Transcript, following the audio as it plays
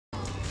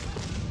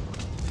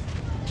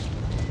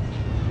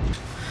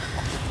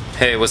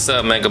Hey, what's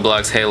up, Mega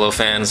Bloks Halo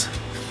fans?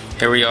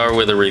 Here we are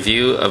with a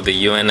review of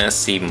the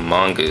UNSC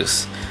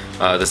Mongoose.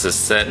 This is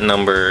set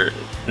number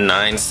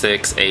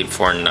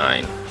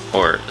 96849,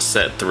 or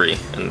set 3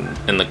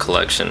 in the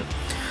collection.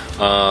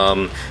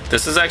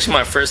 This is actually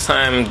my first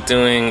time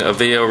doing a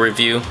video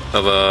review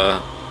of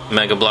a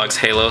Mega Bloks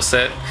Halo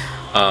set.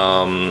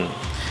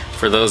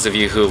 For those of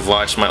you who've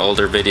watched my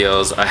older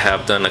videos, I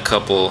have done a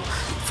couple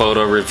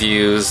photo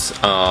reviews,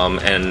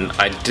 and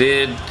I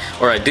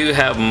do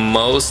have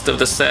most of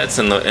the sets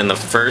in the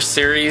first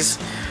series,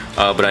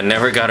 but I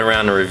never got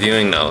around to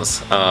reviewing those.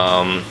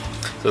 So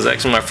it's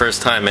actually my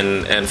first time,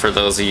 and for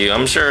those of you,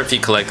 I'm sure if you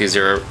collect these,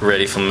 you're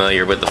already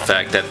familiar with the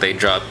fact that they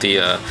dropped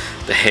the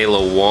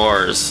Halo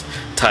Wars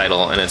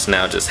title, and it's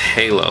now just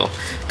Halo,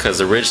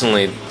 because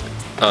originally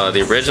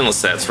the original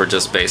sets were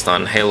just based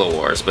on Halo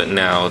Wars, but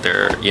now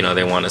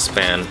they want to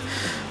span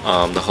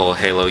the whole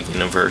Halo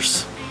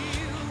universe.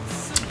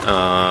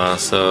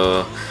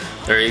 So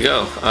there you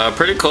go.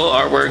 Pretty cool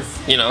artwork,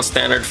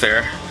 standard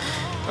fare.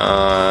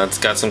 It's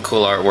got some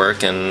cool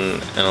artwork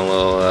and a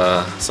little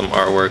some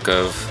artwork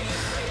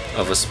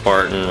of a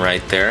Spartan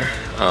right there.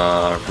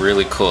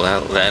 Really cool.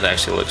 That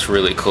actually looks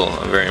really cool.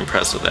 I'm very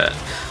impressed with that.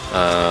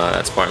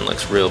 That Spartan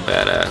looks real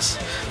badass.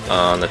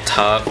 On the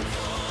top,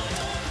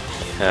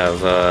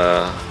 have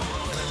a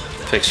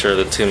picture of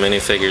the two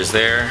minifigures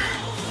there.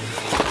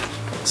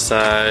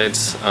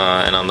 Sides,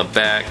 and on the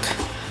back,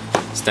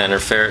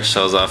 standard fare,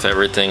 shows off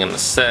everything in the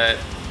set.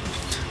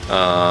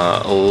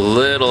 A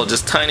little,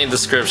 just tiny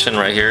description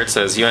right here. It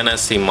says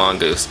UNSC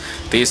Mongoose.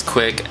 These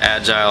quick,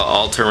 agile,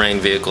 all-terrain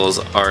vehicles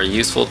are a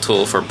useful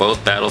tool for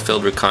both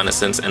battlefield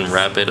reconnaissance and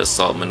rapid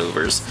assault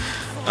maneuvers.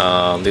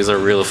 These are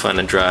real fun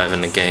to drive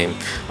in the game.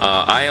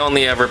 I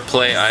only ever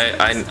play,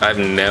 I've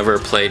never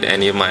played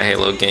any of my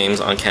Halo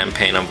games on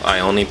campaign. I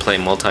only play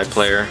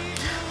multiplayer,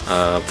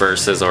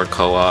 versus or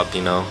co-op,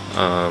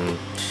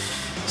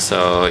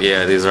 so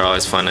yeah, these are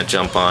always fun to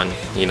jump on,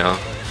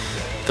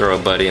 throw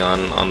a buddy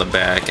on the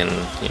back and,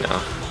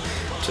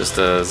 just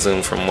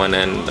zoom from one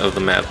end of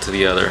the map to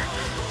the other.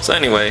 So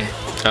anyway,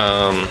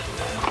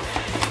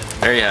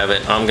 there you have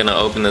it. I'm gonna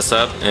open this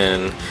up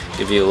and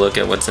give you a look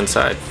at what's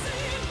inside.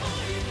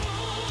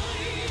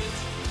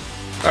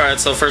 Alright,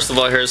 so first of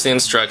all, here's the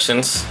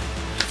instructions.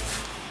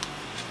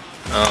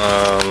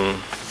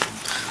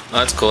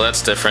 That's cool,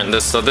 that's different.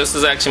 So this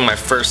is actually my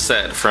first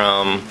set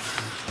from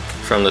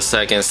the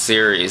second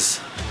series.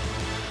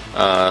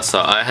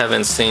 So I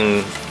haven't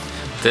seen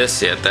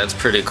this yet. That's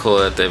pretty cool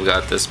that they've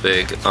got this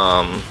big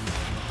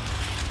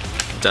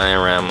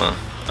diorama.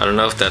 I don't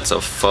know if that's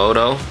a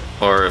photo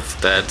or if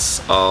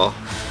that's all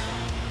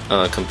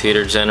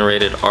computer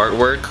generated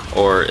artwork,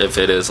 or if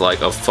it is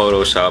like a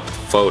Photoshop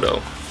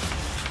photo.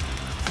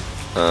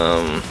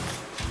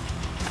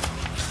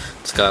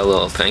 It's got a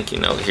little thank you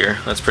note here.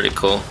 That's pretty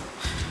cool.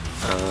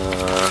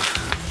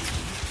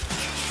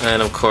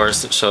 And of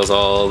course it shows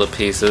all the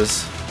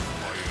pieces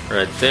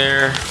right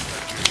there,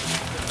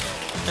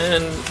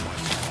 and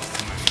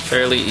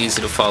fairly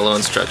easy to follow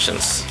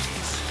instructions.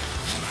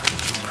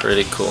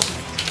 Pretty cool.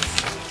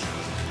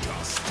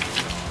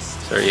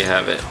 So there you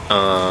have it.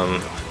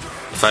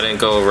 If I didn't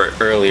go over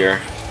it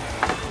earlier,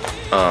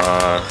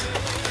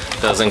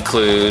 it does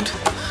include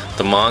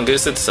the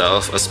Mongoose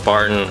itself, a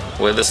Spartan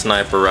with a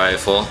sniper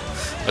rifle,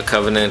 a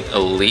Covenant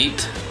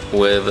Elite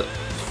with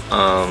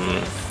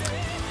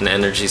an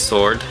energy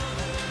sword,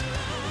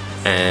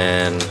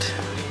 and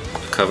a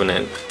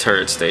Covenant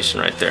turret station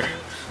right there.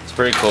 It's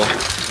pretty cool.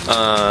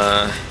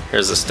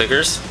 Here's the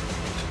stickers,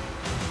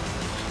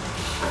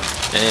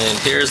 and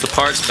here's the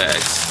parts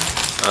bags.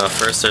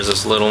 First there's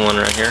this little one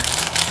right here,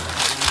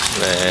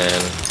 and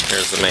then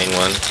here's the main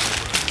one.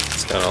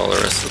 It's got all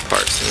the rest of the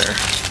parts in there.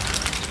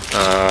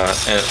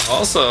 And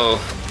also,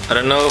 I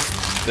don't know if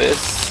this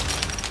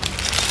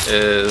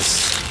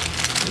is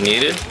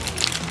needed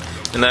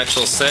in the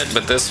actual set,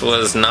 but this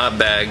was not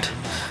bagged.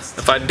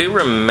 If I do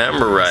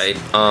remember right,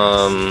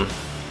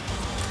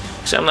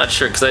 actually I'm not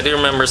sure, because I do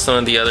remember some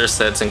of the other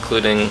sets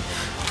including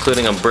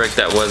a brick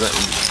that wasn't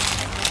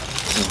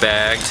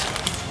bagged,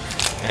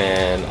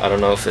 and I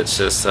don't know if it's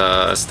just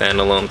a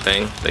standalone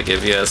thing they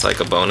give you as like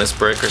a bonus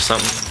brick or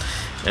something,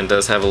 and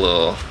does have a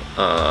little,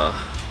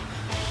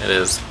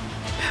 it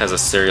has a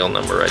serial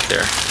number right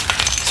there.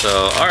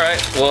 So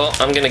alright, well,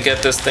 I'm gonna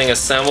get this thing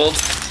assembled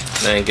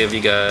and give you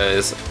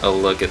guys a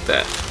look at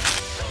that.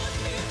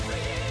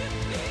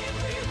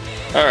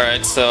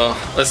 Alright, so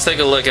let's take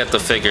a look at the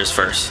figures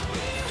first.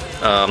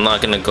 I'm not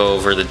going to go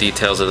over the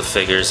details of the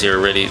figures.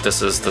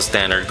 This is the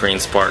standard green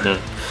Spartan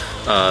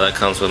that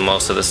comes with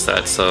most of the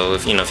sets, so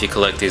if you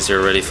collect these,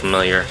 you're already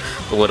familiar.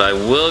 But what I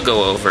will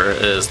go over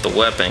is the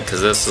weapon,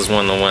 because this is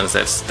one of the ones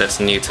that's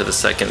new to the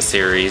second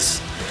series.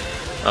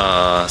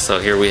 So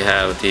here we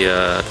have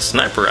the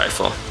sniper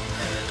rifle.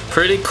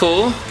 Pretty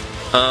cool.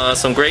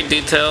 Some great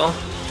detail.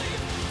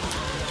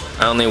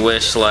 I only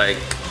wish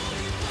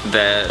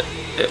that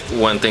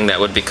one thing that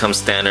would become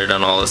standard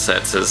on all the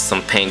sets is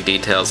some paint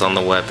details on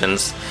the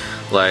weapons,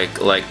 like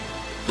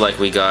like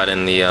we got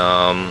in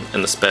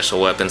the special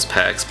weapons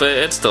packs, but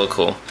it's still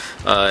cool.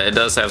 It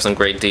does have some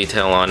great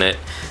detail on it,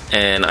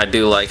 and I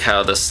do like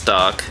how the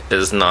stock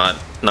is not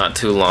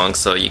too long,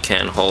 so you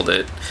can hold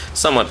it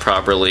somewhat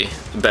properly,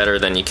 better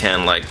than you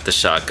can like the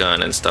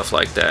shotgun and stuff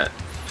like that.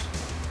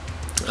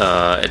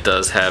 It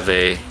does have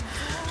a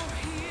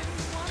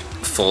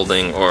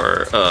folding,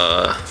 or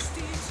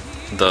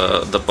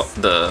the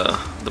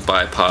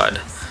bipod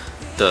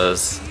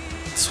does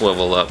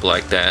swivel up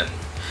like that.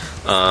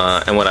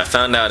 And what I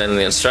found out in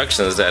the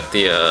instructions is that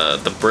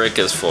the brick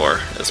is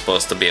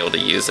supposed to be able to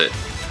use it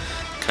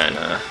kind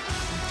of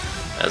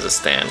as a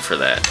stand for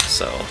that.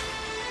 So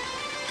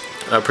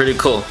pretty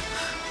cool.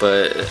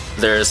 But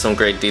there is some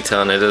great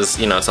detail, and it is,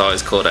 you know, it's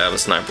always cool to have a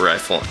sniper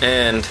rifle.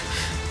 And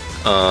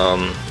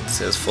it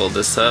says fold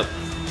this up.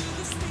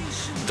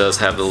 It does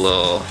have the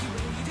little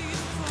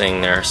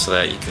thing there so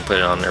that you can put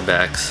it on their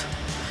backs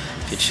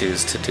if you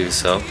choose to do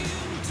so.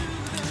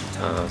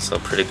 So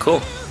pretty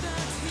cool.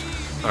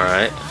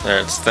 Alright,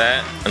 there's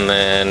that. And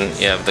then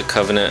you have the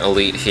Covenant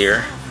Elite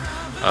here.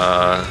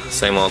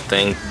 Same old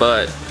thing,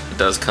 but it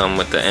does come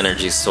with the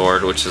energy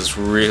sword, which is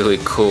really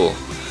cool.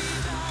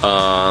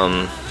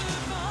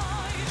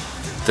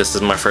 This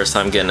is my first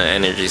time getting an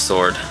energy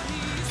sword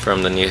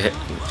from the new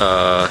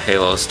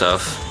Halo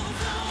stuff.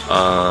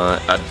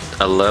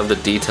 I love the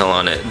detail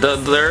on it.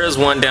 There is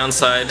one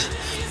downside.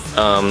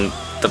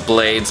 The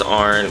blades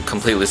aren't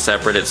completely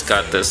separate. It's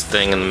got this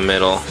thing in the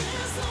middle,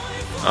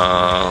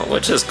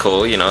 which is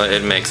cool. You know,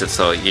 it makes it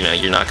so, you know,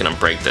 you're not gonna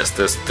break this.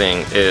 This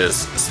thing is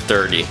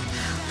sturdy,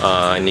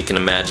 and you can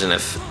imagine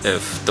if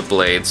the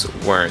blades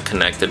weren't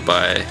connected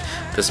by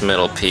this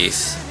middle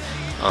piece,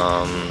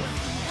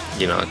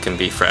 you know, it can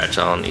be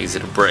fragile and easy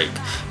to break.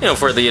 You know,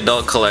 for the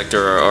adult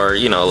collector, or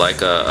you know,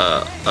 like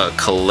a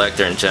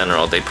collector in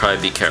general, they'd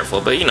probably be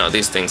careful. But you know,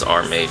 these things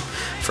are made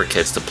for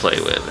kids to play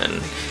with,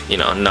 and you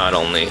know, not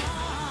only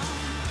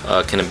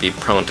can it be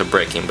prone to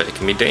breaking, but it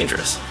can be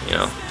dangerous. You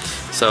know,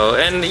 so,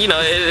 and you know,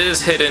 it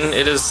is hidden.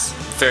 It is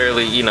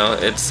fairly, you know,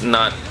 it's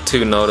not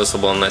too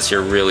noticeable unless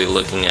you're really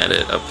looking at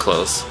it up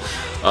close.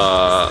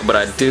 But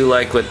I do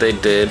like what they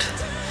did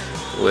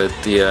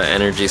with the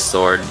energy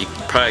sword. You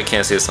probably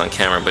can't see this on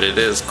camera, but it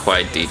is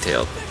quite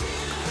detailed.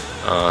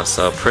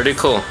 So pretty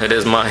cool. It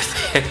is my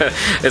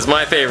it's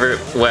my favorite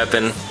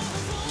weapon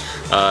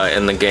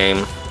in the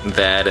game.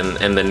 That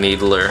and the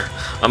Needler.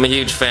 I'm a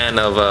huge fan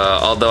of.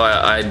 Although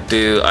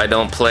I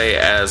don't play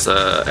as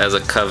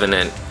a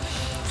Covenant.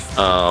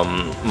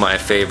 My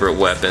favorite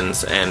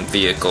weapons and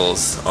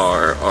vehicles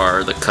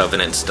are the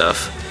Covenant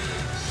stuff.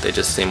 They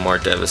just seem more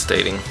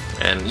devastating.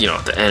 And you know,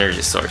 the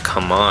energy sword.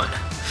 Come on.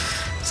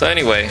 So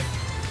anyway,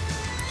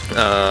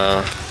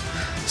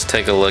 let's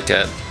take a look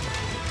at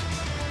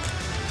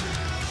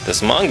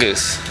this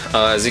Mongoose.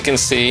 As you can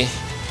see,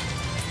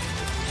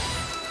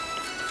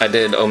 I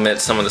did omit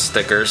some of the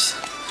stickers.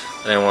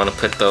 I didn't want to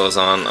put those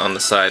on the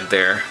side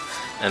there,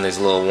 and these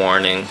little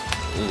warning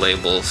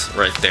labels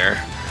right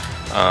there.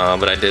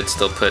 But I did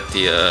still put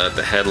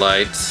the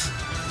headlights,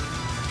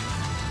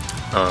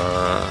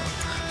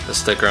 the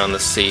sticker on the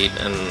seat,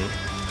 and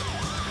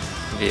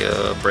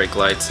the brake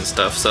lights and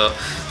stuff. So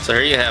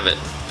here you have it.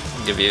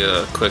 I'll give you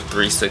a quick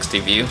 360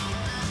 view.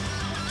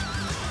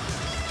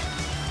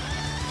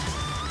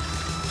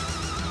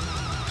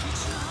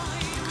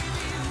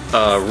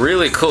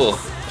 Really cool.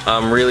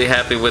 I'm really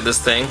happy with this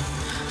thing.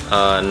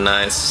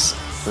 Nice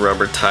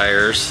rubber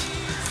tires.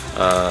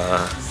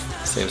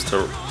 Seems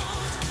to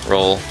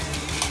roll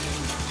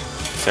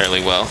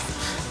fairly well.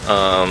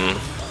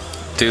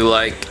 Do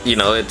like, you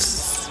know,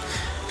 it's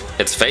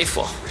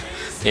faithful.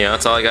 You know,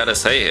 that's all I gotta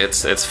say.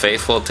 It's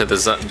faithful to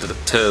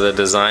the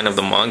design of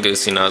the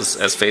Mongoose. You know,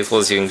 as faithful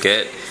as you can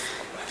get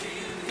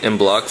in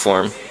block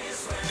form.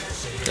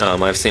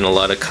 I've seen a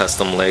lot of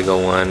custom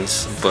Lego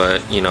ones,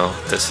 but you know,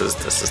 this is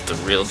the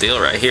real deal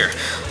right here.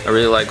 I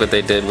really like what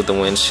they did with the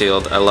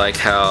windshield. I like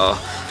how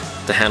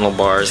the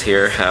handlebars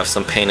here have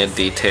some painted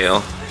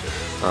detail.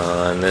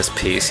 In this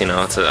piece, you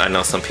know, I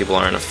know some people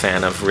aren't a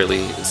fan of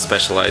really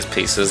specialized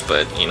pieces,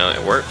 but you know,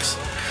 it works.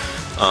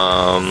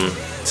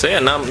 So yeah,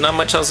 not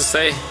much else to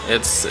say.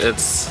 It's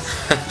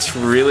it's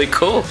really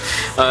cool.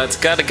 It's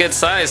got a good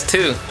size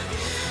too.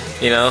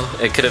 You know,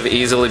 it could have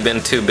easily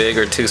been too big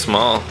or too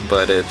small,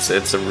 but it's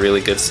a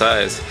really good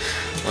size.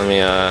 Let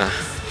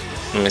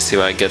me see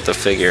if I get the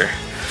figure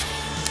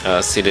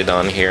seated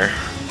on here.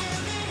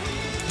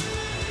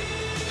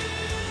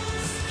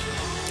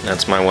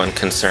 That's my one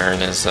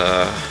concern, is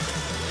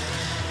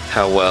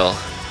how well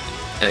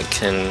it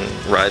can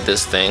ride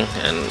this thing,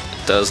 and it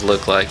does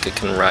look like it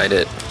can ride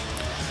it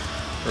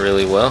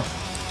really well.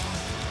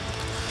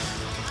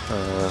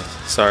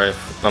 Sorry,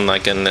 I'm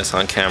not getting this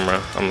on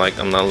camera. I'm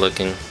not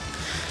looking.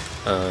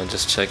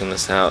 Just checking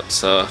this out.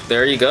 So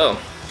there you go.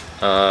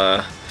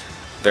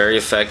 Very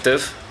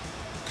effective.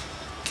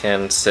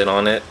 Can sit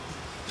on it,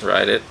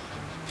 ride it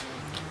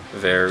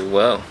very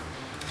well.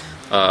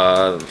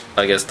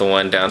 I guess the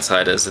one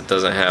downside is it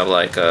doesn't have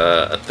like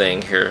a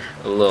thing here,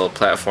 a little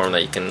platform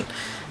that you can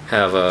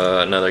have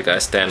another guy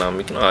stand on.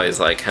 We can always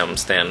like have him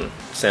stand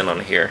on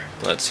here.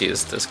 Let's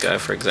use this guy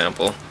for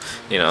example.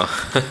 You know,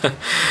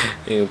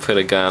 you can put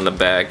a guy on the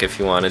back if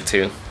you wanted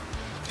to.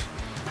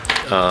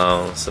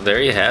 So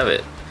there you have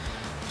it.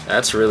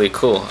 That's really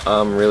cool.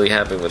 I'm really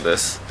happy with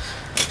this.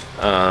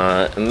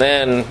 And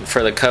then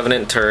for the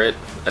Covenant turret,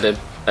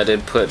 I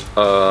did put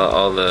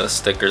all the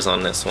stickers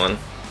on this one.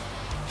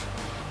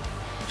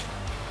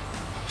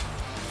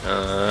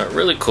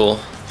 Really cool.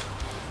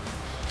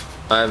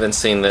 I haven't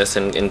seen this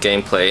in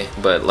gameplay,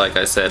 but like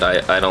I said,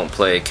 I don't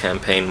play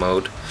campaign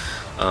mode,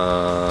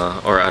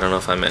 or I don't know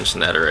if I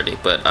mentioned that already,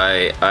 but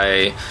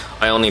I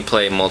only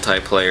play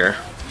multiplayer.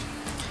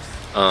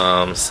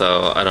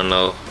 So I don't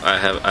know.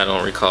 I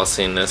don't recall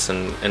seeing this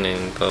in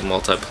the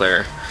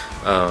multiplayer.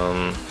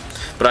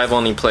 But I've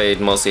only played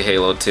mostly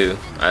Halo 2.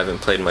 I haven't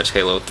played much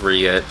Halo 3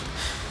 yet,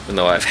 even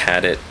though I've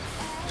had it.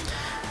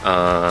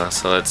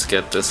 So let's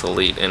get this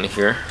Elite in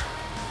here.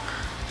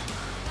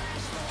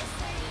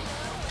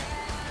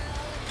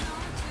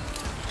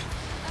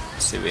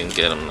 See if we can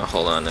get him to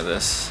hold on to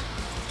this.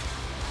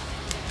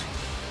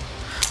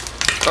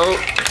 Oh,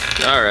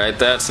 alright,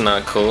 that's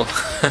not cool.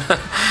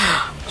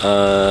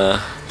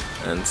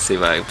 And see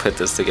if I can put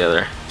this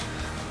together.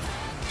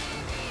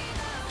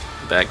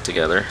 Back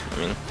together, I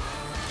mean.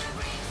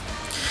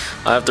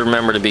 I have to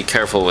remember to be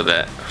careful with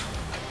that.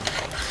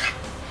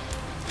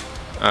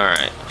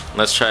 Alright,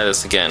 let's try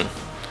this again.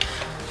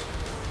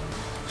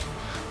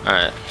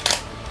 Alright,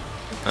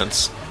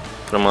 let's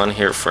put them on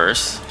here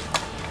first.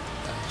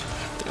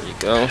 There you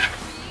go.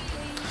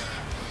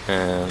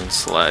 And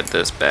slide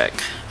this back.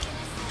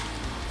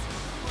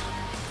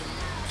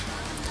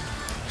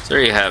 So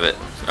there you have it.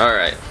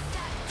 Alright.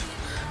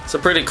 So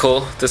pretty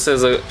cool. This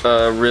is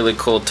a really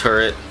cool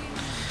turret.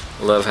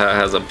 Love how it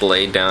has a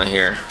blade down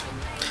here.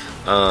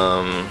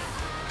 Oh,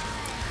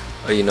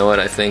 you know what?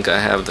 I think I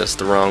have this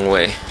the wrong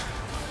way.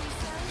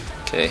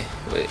 Okay,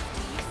 wait.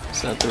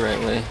 Is that the right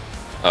way?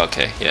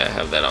 Okay, yeah, I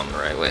have that on the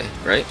right way,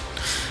 right?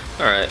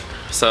 Alright,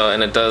 so,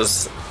 and it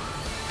does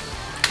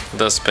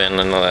spin.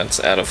 I know that's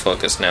out of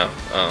focus now.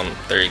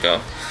 There you go.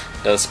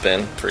 It does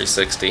spin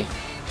 360.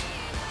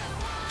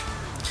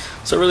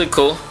 So really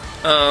cool.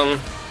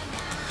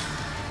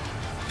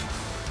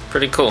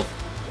 Pretty cool.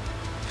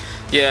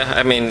 Yeah,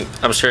 I mean,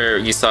 I'm sure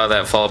you saw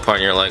that fall apart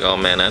and you're like, oh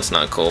man, that's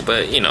not cool.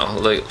 But you know,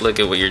 look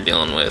at what you're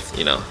dealing with,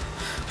 you know.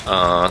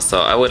 So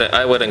I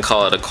wouldn't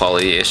call it a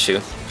quality issue.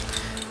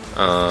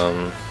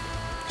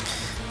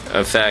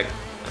 In fact,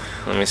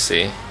 let me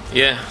see.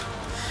 Yeah.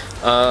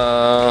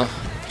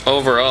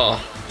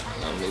 Overall,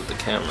 I'll move the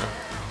camera.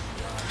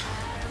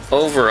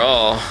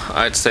 Overall,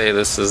 I'd say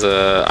this is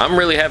I'm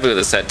really happy with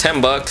this set.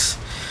 $10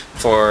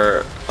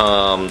 for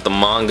the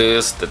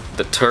Mongoose,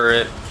 the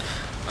turret,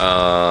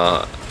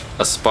 a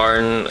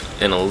Spartan,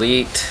 an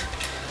Elite,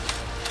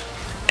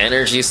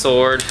 energy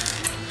sword,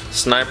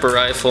 sniper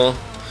rifle.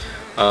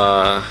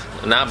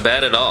 Not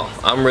bad at all.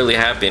 I'm really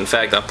happy. In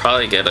fact, I'll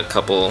probably get a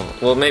couple,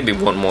 well, maybe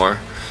one more.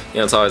 You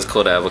know, it's always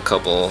cool to have a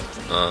couple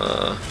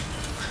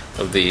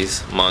of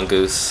these.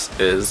 Mongoose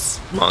is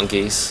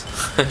mongoose,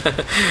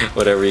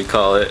 whatever you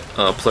call it,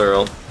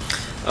 plural.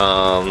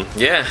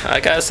 Yeah, I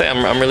gotta say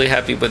I'm really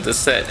happy with this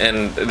set.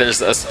 And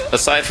there's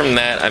aside from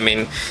that, I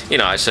mean, you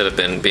know, I should have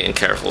been being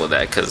careful with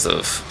that because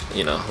of,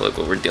 you know, look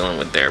what we're dealing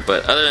with there.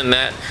 But other than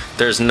that,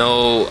 there's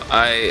no,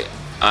 I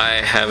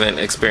haven't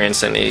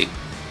experienced any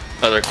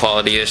other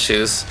quality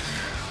issues.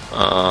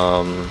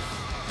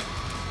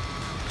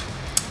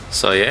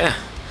 So yeah,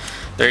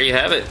 there you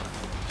have it.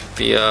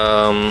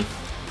 The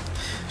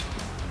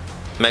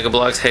Mega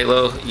Bloks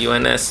Halo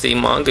UNSC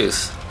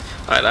Mongoose.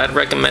 I'd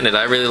recommend it.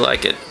 I really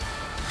like it.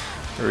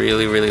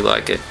 Really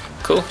like it.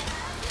 Cool.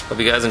 Hope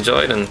you guys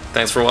enjoyed, and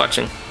thanks for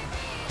watching.